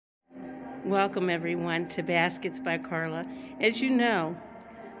Welcome everyone to Baskets by Carla. As you know,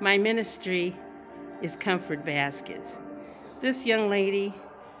 my ministry is Comfort Baskets. This young lady,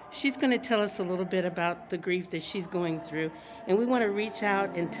 she's going to tell us a little bit about the grief that she's going through, and we want to reach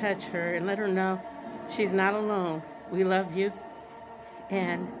out and touch her and let her know she's not alone. We love you,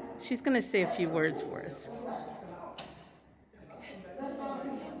 and she's going to say a few words for us.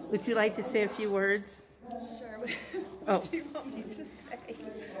 Would you like to say a few words? Sure. What do you want me to say?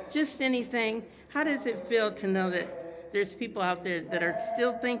 Just anything. How does it feel to know that there's people out there that are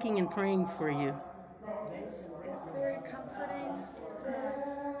still thinking and praying for you? It's very comforting.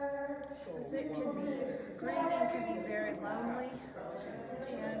 Because it can be, grieving can be very lonely.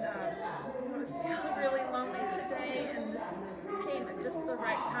 And I was feeling really lonely today, and this came at just the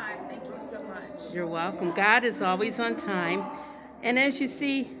right time. Thank you so much. You're welcome. God is always on time. And as you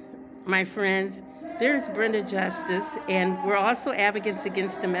see, my friends, there's Brenda Justice, and we're also advocates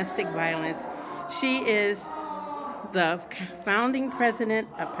against domestic violence. She is the founding president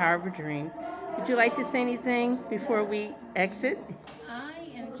of Power of a Dream. Would you like to say anything before we exit? I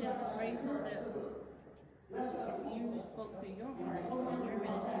am just grateful that you spoke to your heart and your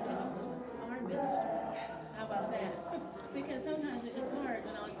ministry touches with our ministry. How about that? Because sometimes it's hard,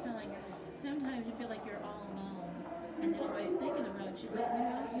 and I was telling her, sometimes you feel like you're all alone and everybody's thinking about you, but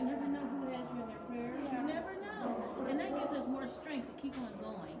you never know who has you in their prayers. You never know. And that gives us more strength to keep on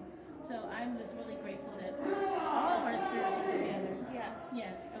going. So I'm just really grateful that all of our spirits are together. Yes.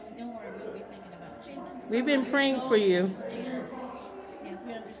 Yes. Don't worry, we'll be thinking about you. We've been praying for you. Yes,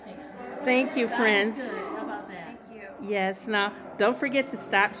 we understand. Thank you, friends. That's good. How about that? Thank you. Yes, now don't forget to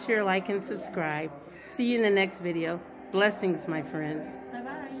stop, share, like, and subscribe. See you in the next video. Blessings, my friends.